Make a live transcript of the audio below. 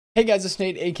Hey guys, it's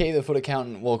Nate, aka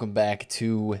TheFutAccountant. Welcome back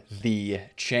to the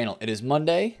channel. It is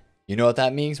Monday. You know what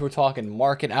that means. We're talking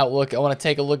market outlook. I want to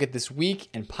take a look at this week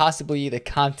and possibly the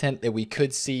content that we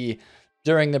could see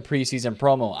during the preseason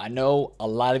promo. I know a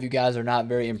lot of you guys are not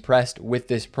very impressed with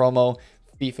this promo.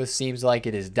 FIFA seems like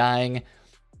it is dying.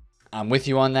 I'm with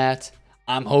you on that.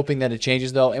 I'm hoping that it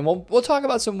changes though, and we'll talk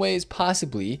about some ways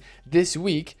possibly this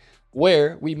week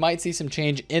where we might see some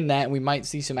change in that, and we might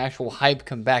see some actual hype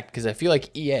come back, because I feel like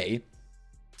EA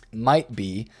might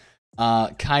be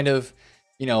kind of,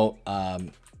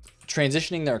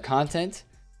 transitioning their content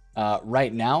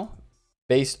right now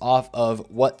based off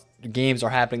of what games are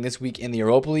happening this week in the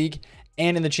Europa League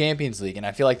and in the Champions League. And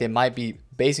I feel like they might be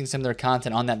basing some of their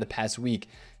content on that the past week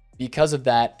because of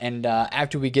that. And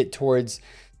after we get towards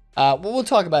we'll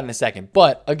talk about it in a second.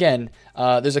 But again,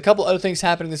 there's a couple other things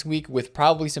happening this week with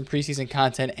probably some preseason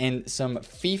content and some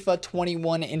FIFA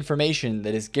 21 information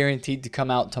that is guaranteed to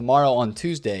come out tomorrow on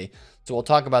Tuesday. So we'll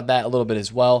talk about that a little bit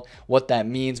as well, what that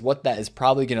means, what that is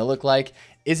probably going to look like.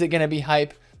 Is it going to be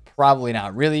hype? Probably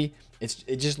not really.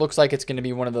 It just looks like it's going to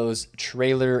be one of those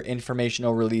trailer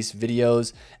informational release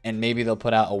videos, and maybe they'll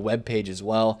put out a web page as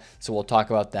well. So we'll talk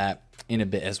about that in a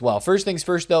bit as well. First things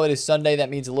first, though, it is Sunday.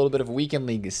 That means a little bit of a weekend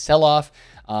league sell-off.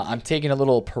 I'm taking a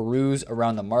little peruse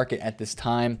around the market at this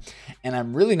time, and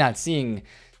I'm really not seeing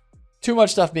too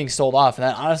much stuff being sold off. And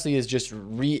that honestly is just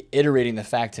reiterating the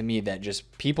fact to me that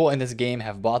just people in this game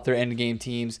have bought their end game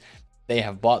teams. They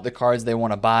have bought the cards they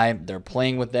want to buy. They're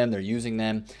playing with them. They're using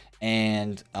them.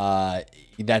 And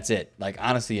that's it. Like,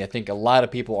 honestly, I think a lot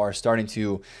of people are starting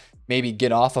to maybe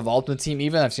get off of Ultimate Team.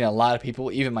 Even I've seen a lot of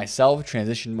people, even myself,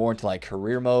 transition more into like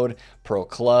career mode, pro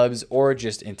clubs, or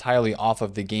just entirely off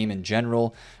of the game in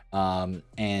general,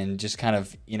 and just kind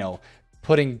of,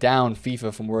 putting down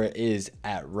FIFA from where it is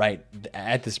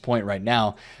at this point right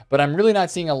now. But I'm really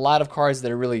not seeing a lot of cards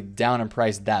that are really down in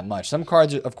price that much. Some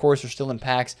cards, of course, are still in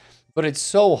packs, but it's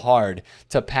so hard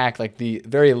to pack, like the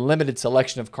very limited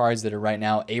selection of cards that are right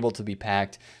now able to be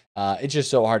packed. It's just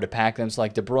so hard to pack them. So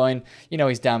like De Bruyne,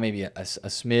 he's down maybe a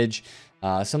smidge.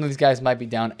 Some of these guys might be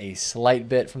down a slight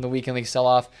bit from the weekend league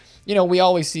sell-off. We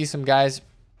always see some guys.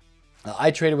 I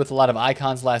traded with a lot of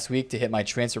icons last week to hit my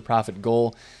transfer profit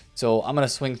goal. So I'm going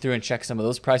to swing through and check some of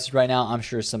those prices right now. I'm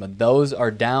sure some of those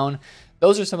are down.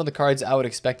 Those are some of the cards I would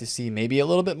expect to see maybe a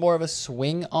little bit more of a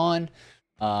swing on.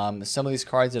 Some of these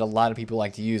cards that a lot of people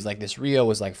like to use, like this Rio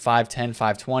was like 510,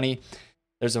 520.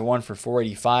 There's a one for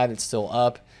 485 that's still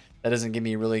up. That doesn't give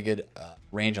me a really good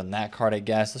range on that card, I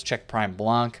guess. Let's check Prime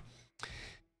Blanc.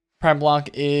 Prime Blanc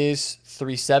is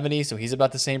 370, so he's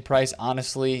about the same price,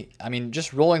 honestly. I mean,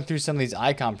 just rolling through some of these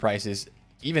icon prices,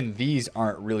 even these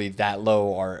aren't really that low,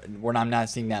 or I'm not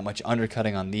seeing that much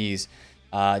undercutting on these.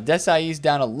 Desai's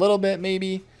down a little bit,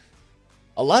 maybe.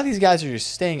 A lot of these guys are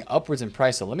just staying upwards in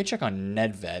price. So let me check on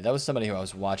Nedved. That was somebody who I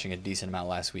was watching a decent amount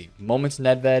last week. Moments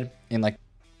Nedved in like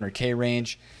 100K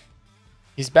range.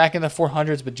 He's back in the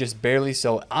 400s, but just barely.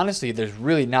 So honestly, there's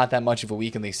really not that much of a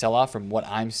weekend league sell-off from what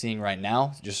I'm seeing right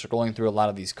now. Just scrolling through a lot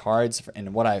of these cards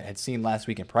and what I had seen last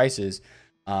week in prices.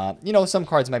 Some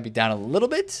cards might be down a little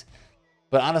bit,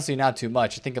 but honestly, not too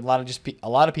much. I think a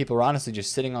lot of people are honestly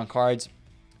just sitting on cards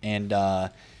and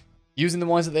using the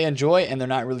ones that they enjoy, and they're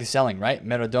not really selling, right?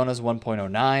 Maradona's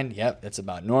 1.09. Yep, that's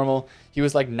about normal. He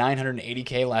was like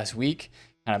 980K last week,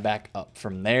 kind of back up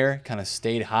from there, kind of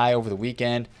stayed high over the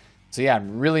weekend. So yeah,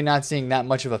 I'm really not seeing that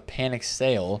much of a panic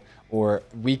sale or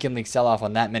weekend league sell-off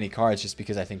on that many cards, just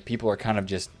because I think people are kind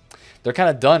of they're kind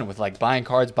of done with like buying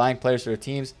cards, buying players for their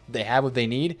teams. They have what they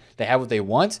need, they have what they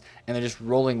want, and they're just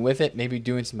rolling with it, maybe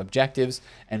doing some objectives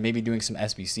and maybe doing some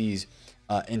SBCs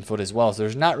in foot as well. So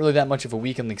there's not really that much of a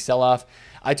weekend league sell-off.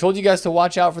 I told you guys to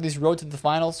watch out for these road to the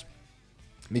finals,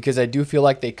 because I do feel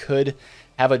like they could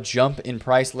have a jump in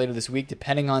price later this week,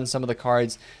 depending on some of the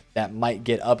cards that might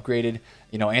get upgraded.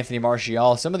 Anthony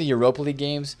Martial, some of the Europa League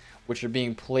games, which are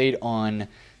being played on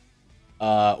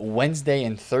Wednesday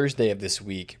and Thursday of this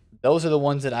week. Those are the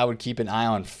ones that I would keep an eye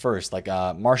on first. Like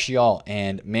Martial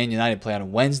and Man United play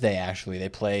on Wednesday, actually. They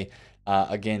play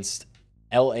against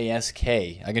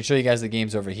LASK. I can show you guys the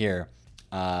games over here.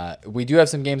 We do have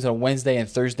some games on Wednesday and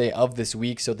Thursday of this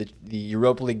week, so the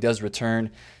Europa League does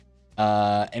return.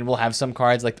 And we'll have some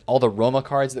cards, like all the Roma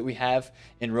cards that we have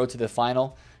in Road to the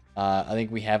Final. I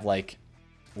think we have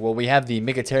we have the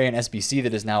Mkhitaryan SBC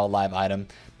that is now a live item,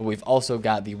 but we've also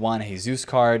got the Juan Jesus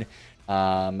card.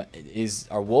 Are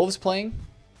Wolves playing?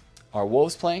 Are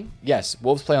Wolves playing? Yes,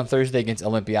 Wolves play on Thursday against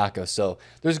Olympiacos. So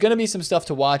there's going to be some stuff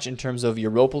to watch in terms of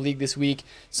Europa League this week.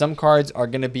 Some cards are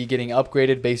going to be getting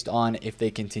upgraded based on if they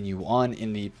continue on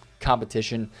in the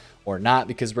competition or not,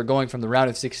 because we're going from the round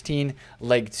of 16,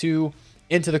 leg 2,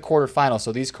 into the quarterfinal.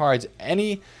 So these cards,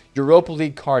 any Europa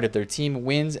League card, if their team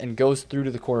wins and goes through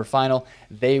to the quarterfinal,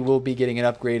 they will be getting an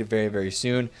upgrade very, very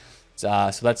soon.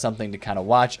 So that's something to kind of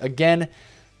watch. Again,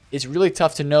 it's really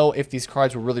tough to know if these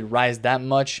cards will really rise that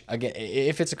much. Again,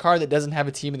 if it's a card that doesn't have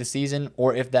a team of the season,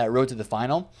 or if that road to the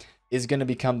final is going to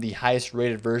become the highest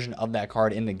rated version of that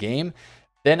card in the game,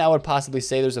 then I would possibly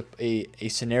say there's a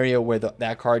scenario where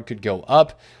that card could go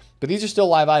up. But these are still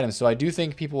live items, so I do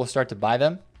think people will start to buy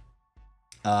them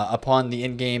upon the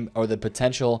in-game or the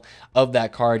potential of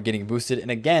that card getting boosted. And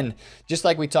again, just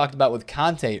like we talked about with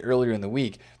Conte earlier in the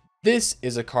week, this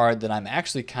is a card that I'm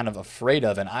actually kind of afraid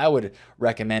of, and I would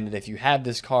recommend it if you have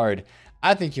this card.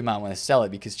 I think you might want to sell it,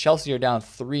 because Chelsea are down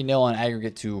 3-0 on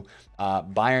aggregate to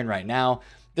Bayern right now.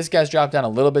 This guy's dropped down a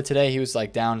little bit today. He was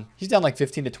like he's down like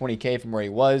 15 to 20K from where he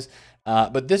was.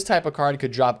 But this type of card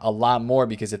could drop a lot more,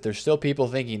 because if there's still people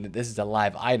thinking that this is a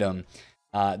live item,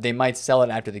 they might sell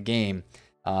it after the game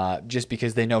just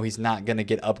because they know he's not going to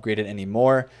get upgraded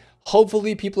anymore.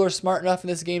 Hopefully people are smart enough in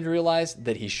this game to realize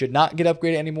that he should not get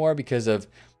upgraded anymore because of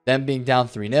them being down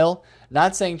 3-0.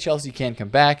 Not saying Chelsea can't come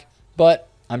back, but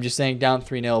I'm just saying down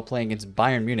 3-0 playing against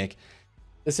Bayern Munich,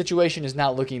 the situation is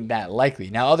not looking that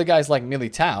likely. Now, other guys like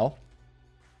Militao,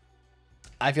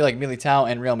 I feel like Militao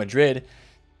and Real Madrid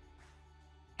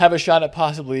have a shot at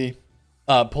possibly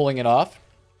pulling it off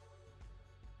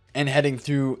and heading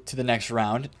through to the next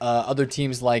round. Other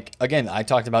teams like, again, I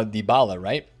talked about Dybala,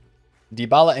 right?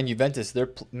 Dybala and Juventus, they're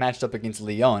matched up against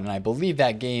Lyon, and I believe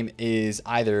that game is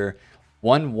either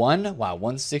 1-1. Wow,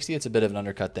 160. It's a bit of an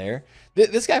undercut there.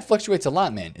 This guy fluctuates a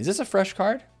lot, man. Is this a fresh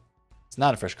card? It's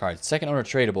not a fresh card. It's second owner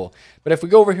tradable. But if we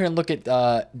go over here and look at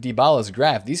Dybala's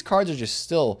graph, these cards are just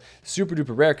still super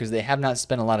duper rare because they have not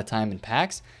spent a lot of time in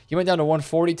packs. He went down to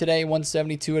 140 today,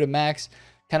 172 at a max,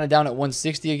 kind of down at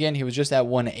 160 again. He was just at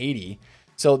 180.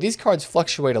 So these cards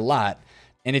fluctuate a lot.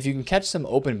 And if you can catch some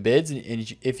open bids,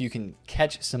 and if you can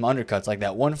catch some undercuts like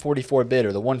that 144 bid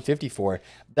or the 154,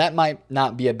 that might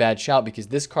not be a bad shout, because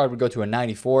this card would go to a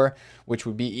 94, which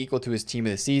would be equal to his team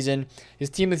of the season.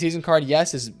 His team of the season card,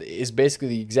 yes, is basically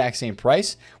the exact same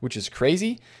price, which is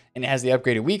crazy, and it has the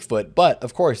upgraded weak foot. But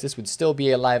of course, this would still be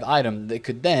a live item that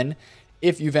could then,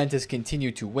 if Juventus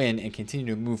continue to win and continue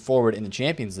to move forward in the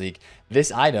Champions League,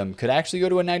 this item could actually go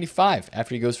to a 95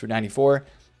 after he goes for 94.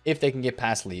 If they can get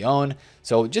past Lyon.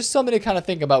 So just something to kind of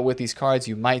think about with these cards.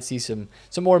 You might see some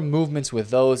more movements with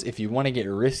those. If you want to get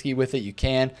risky with it, you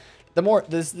can.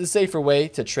 The safer way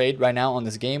to trade right now on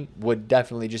this game would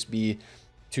definitely just be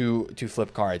to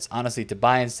flip cards. Honestly, to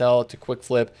buy and sell, to quick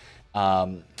flip.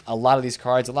 A lot of these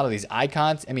cards, a lot of these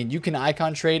icons, I mean, you can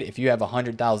icon trade if you have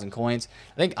 100,000 coins.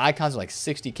 I think icons are like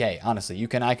 60K. Honestly, you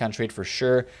can icon trade for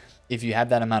sure if you have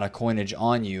that amount of coinage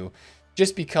on you.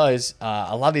 Just because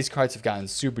a lot of these cards have gotten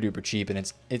super duper cheap,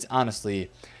 and it's honestly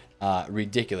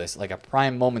ridiculous. Like a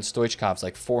prime moment Stoichkov's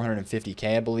like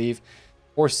 450K, I believe.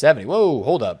 470. Whoa,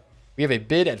 hold up. We have a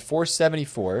bid at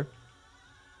 474,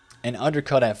 and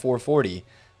undercut at 440.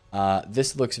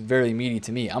 This looks very meaty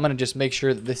to me. I'm gonna just make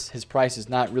sure that his price is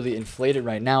not really inflated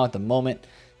right now at the moment,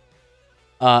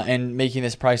 and making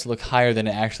this price look higher than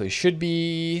it actually should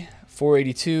be.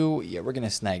 482. Yeah, we're gonna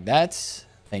snag that.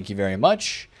 Thank you very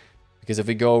much. Because if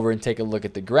we go over and take a look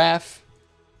at the graph,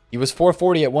 he was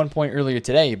 440 at one point earlier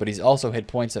today, but he's also hit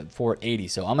points at 480.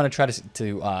 So I'm going to try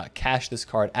to cash this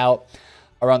card out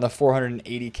around the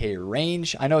 480K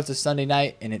range. I know it's a Sunday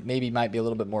night, and it might be a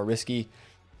little bit more risky,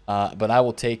 but I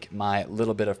will take my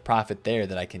little bit of profit there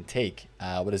that I can take.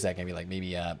 What is that going to be like?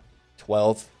 Maybe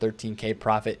 12, 13K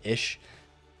profit-ish.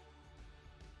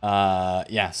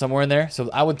 Yeah, somewhere in there. So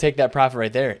I would take that profit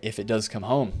right there if it does come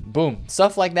home. Boom.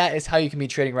 Stuff like that is how you can be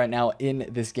trading right now in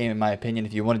this game, in my opinion.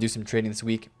 If you want to do some trading this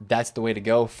week, that's the way to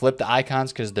go. Flip the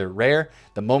icons because they're rare.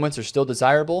 The moments are still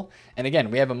desirable. And again,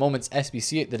 we have a moments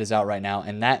SBC that is out right now,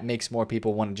 and that makes more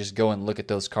people want to just go and look at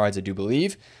those cards, I do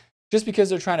believe, just because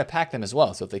they're trying to pack them as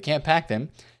well. So if they can't pack them,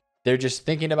 they're just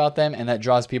thinking about them, and that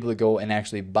draws people to go and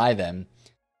actually buy them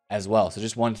as well. So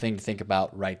just one thing to think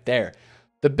about right there.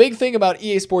 The big thing about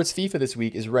EA Sports FIFA this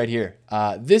week is right here.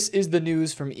 This is the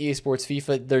news from EA Sports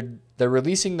FIFA. They're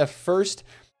releasing the first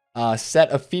set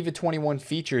of FIFA 21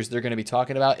 features they're going to be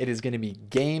talking about. It is going to be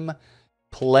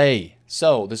gameplay.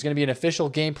 So there's going to be an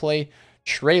official gameplay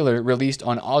trailer released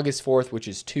on August 4th, which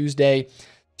is Tuesday.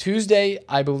 Tuesday,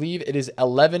 I believe it is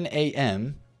 11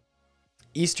 a.m.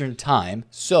 Eastern time.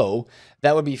 So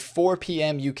that would be 4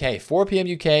 p.m. UK. 4 p.m.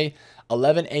 UK,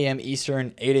 11 a.m.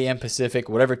 Eastern, 8 a.m. Pacific,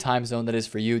 whatever time zone that is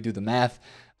for you, do the math.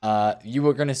 You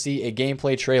are going to see a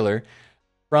gameplay trailer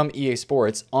from EA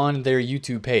Sports on their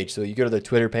YouTube page. So you go to their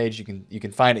Twitter page, you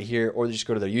can find it here, or just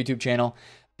go to their YouTube channel.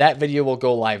 That video will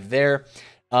go live there.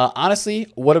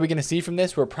 Honestly, what are we going to see from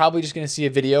this? We're probably just going to see a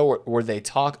video where they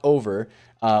talk over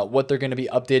what they're going to be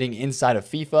updating inside of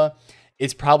FIFA.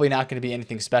 It's probably not going to be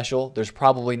anything special. There's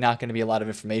probably not going to be a lot of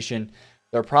information.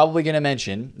 They're probably going to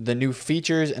mention the new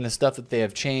features and the stuff that they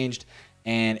have changed.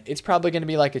 And it's probably going to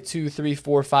be like a 2, 3,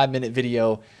 4, 5-minute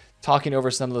video talking over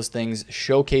some of those things,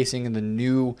 showcasing the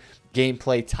new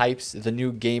gameplay types, the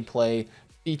new gameplay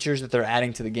features that they're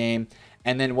adding to the game.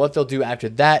 And then what they'll do after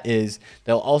that is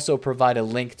they'll also provide a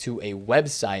link to a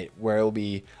website where it will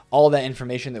be all that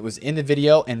information that was in the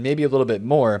video and maybe a little bit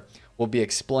more will be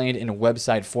explained in a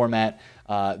website format.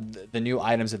 The new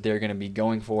items that they're going to be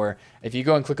going for. If you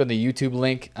go and click on the YouTube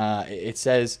link, it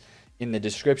says in the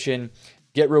description,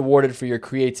 get rewarded for your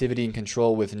creativity and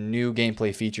control with new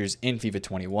gameplay features in FIFA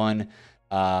 21.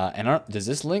 Does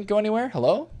this link go anywhere?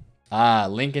 Hello?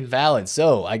 Link invalid.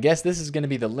 So I guess this is going to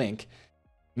be the link,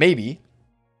 maybe,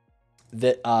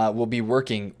 that will be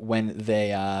working when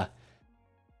they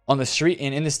on the street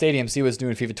and in the stadium see what's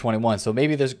doing FIFA 21. So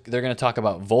maybe they're going to talk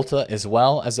about Volta as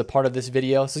well as a part of this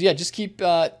video. So yeah, just keep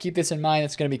this in mind.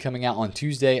 It's going to be coming out on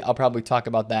Tuesday. I'll probably talk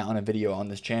about that on a video on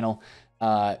this channel,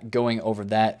 going over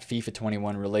that FIFA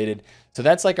 21 related. So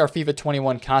that's like our FIFA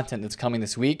 21 content that's coming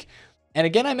this week. And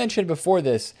again, I mentioned before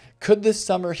this, could the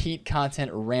Summer Heat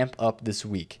content ramp up this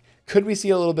week? Could we see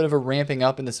a little bit of a ramping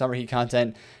up in the Summer Heat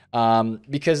content?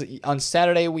 Because on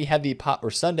Saturday we had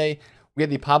Sunday we had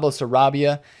the Pablo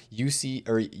Sarabia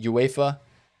UEFA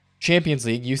Champions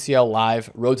League UCL Live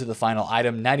Road to the Final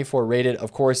item, 94 rated.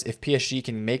 Of course, if PSG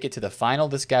can make it to the final,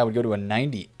 this guy would go to a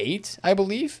 98, I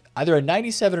believe, either a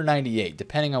 97 or 98,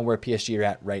 depending on where PSG are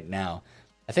at right now.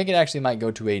 I think it actually might go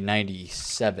to a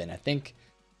 97. I think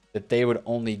that they would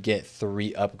only get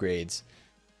 3 upgrades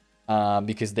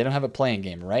because they don't have a playing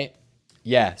game, right?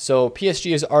 Yeah, so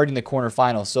PSG is already in the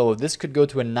quarterfinal, so this could go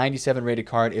to a 97 rated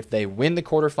card if they win the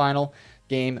quarterfinal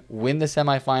game, win the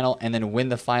semifinal, and then win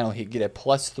the final. He'd get a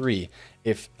 +3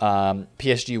 if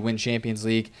PSG win Champions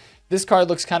League. This card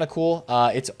looks kind of cool.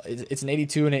 It's an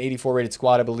 82 and an 84 rated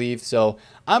squad, I believe, so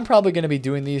I'm probably going to be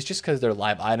doing these just because they're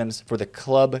live items for the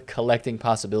club collecting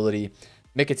possibility.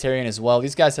 Mkhitaryan as well.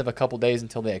 These guys have a couple days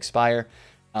until they expire.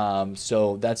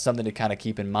 So that's something to kind of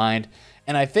keep in mind.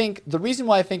 And I think the reason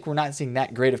why I think we're not seeing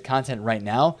that great of content right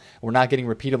now, we're not getting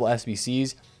repeatable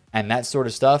SBCs and that sort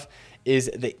of stuff, is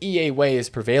the EA way is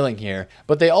prevailing here.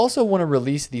 But they also want to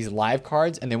release these live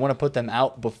cards and they want to put them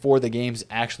out before the games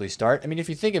actually start. I mean, if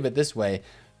you think of it this way,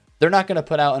 they're not going to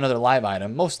put out another live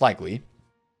item, most likely,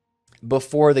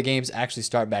 before the games actually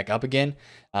start back up again.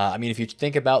 I mean, if you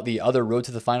think about the other Road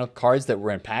to the Final cards that were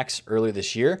in packs earlier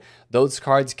this year, those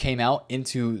cards came out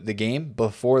into the game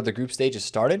before the group stages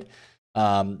started,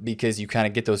 because you kind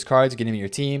of get those cards, get them in your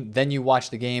team, then you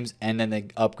watch the games, and then they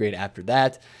upgrade after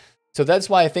that. So that's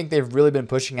why I think they've really been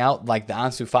pushing out like the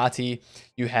Ansu Fati.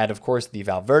 You had, of course, the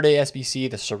Valverde SBC,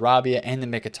 the Sarabia, and the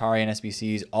Mkhitaryan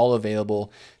SBCs all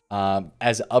available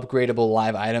as upgradable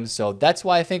live items. So that's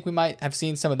why I think we might have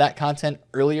seen some of that content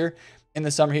earlier in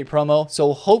the Summer Heat promo.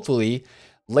 So hopefully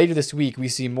later this week we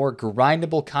see more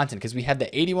grindable content, because we had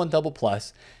the 81 double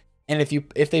plus, and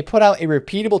if they put out a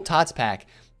repeatable TOTS pack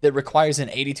that requires an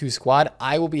 82 squad,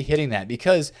 I will be hitting that,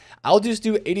 because I'll just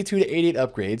do 82 to 88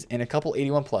 upgrades and a couple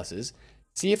 81 pluses,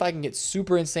 see if I can get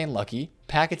super insane lucky,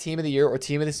 pack a team of the year or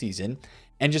team of the season,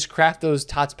 and just craft those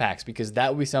TOTS packs, because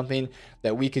that would be something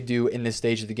that we could do in this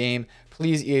stage of the game.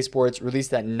 Please, EA Sports, release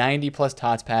that 90 plus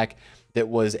TOTS pack that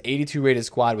was 82 rated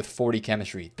squad with 40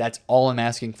 chemistry. That's all I'm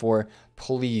asking for.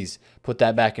 Please put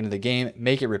that back into the game,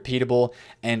 make it repeatable,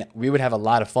 and we would have a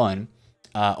lot of fun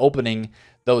opening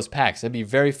those packs. That'd be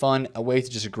very fun, a way to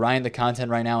just grind the content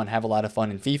right now and have a lot of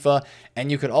fun in FIFA. And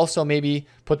you could also maybe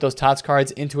put those TOTS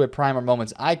cards into a Prime or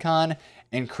Moments icon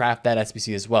and craft that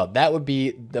SBC as well. That would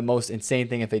be the most insane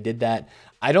thing if they did that.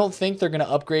 I don't think they're going to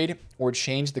upgrade or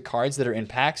change the cards that are in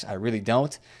packs. I really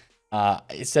don't.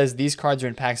 It says these cards are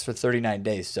in packs for 39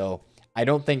 days, so I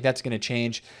don't think that's going to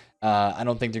change. I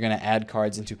don't think they're going to add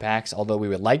cards into packs, although we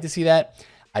would like to see that.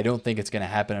 I don't think it's going to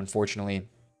happen, unfortunately.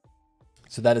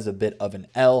 So that is a bit of an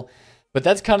L. But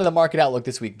that's kind of the market outlook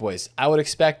this week, boys. I would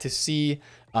expect to see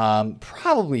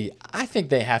probably, I think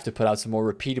they have to put out some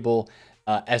more repeatable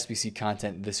SBC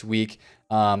content this week.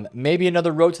 Maybe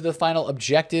another Road to the Final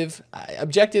objective.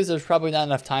 Objectives, there's probably not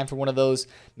enough time for one of those.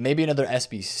 Maybe another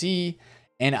SBC.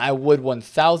 And I would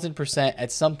 1000%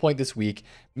 at some point this week,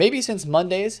 maybe since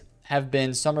Mondays have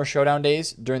been summer showdown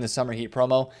days during the summer heat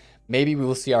promo. Maybe we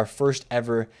will see our first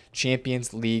ever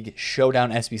Champions League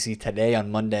showdown SBC today on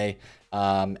Monday,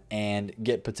 and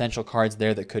get potential cards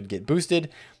there that could get boosted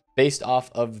based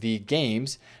off of the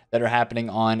games that are happening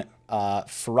on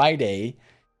Friday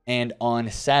and on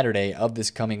Saturday of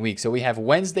this coming week. So we have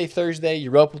Wednesday, Thursday,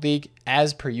 Europa League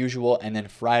as per usual, and then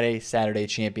Friday, Saturday,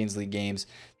 Champions League games.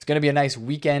 It's going to be a nice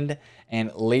weekend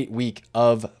and late week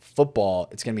of football.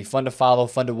 It's going to be fun to follow,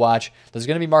 fun to watch. There's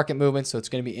going to be market movements, so it's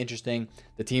going to be interesting.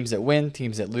 The teams that win,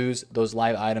 teams that lose, those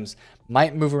live items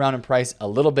might move around in price a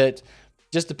little bit.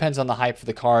 Just depends on the hype for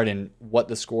the card and what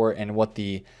the score and what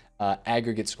the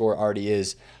aggregate score already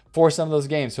is for some of those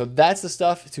games. So that's the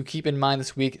stuff to keep in mind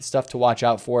this week, stuff to watch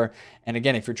out for. And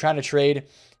again, if you're trying to trade,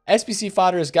 SBC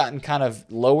fodder has gotten kind of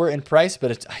lower in price,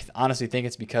 but I honestly think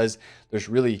it's because there's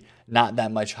really not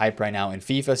that much hype right now in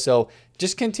FIFA. So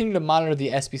just continue to monitor the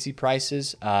SBC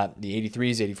prices, the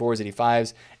 83s, 84s,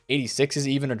 85s, 86s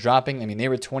even are dropping. I mean, they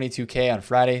were 22K on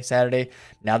Friday, Saturday.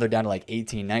 Now they're down to like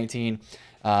 18, 19.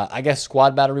 I guess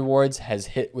squad battle rewards has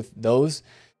hit with those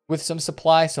with some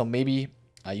supply. So maybe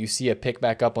you see a pick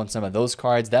back up on some of those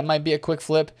cards. That might be a quick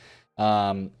flip.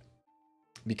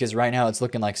 Because right now it's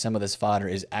looking like some of this fodder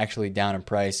is actually down in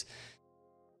price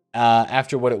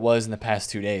after what it was in the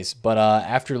past 2 days. But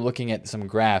after looking at some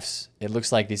graphs, it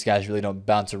looks like these guys really don't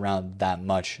bounce around that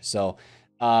much. So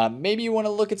maybe you want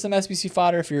to look at some SBC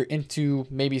fodder if you're into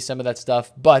maybe some of that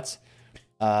stuff. But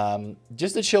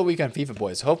just a chill week on FIFA,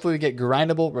 boys. Hopefully we get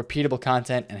grindable, repeatable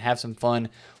content and have some fun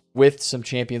with some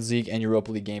Champions League and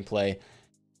Europa League gameplay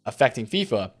affecting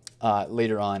FIFA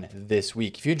later on this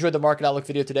week. If you enjoyed the market outlook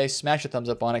video today, smash a thumbs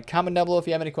up on it. Comment down below if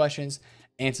you have any questions,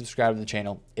 and subscribe to the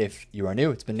channel if you are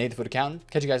new. It's been Nate, the Foot Accountant.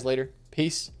 Catch you guys later.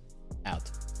 Peace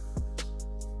out.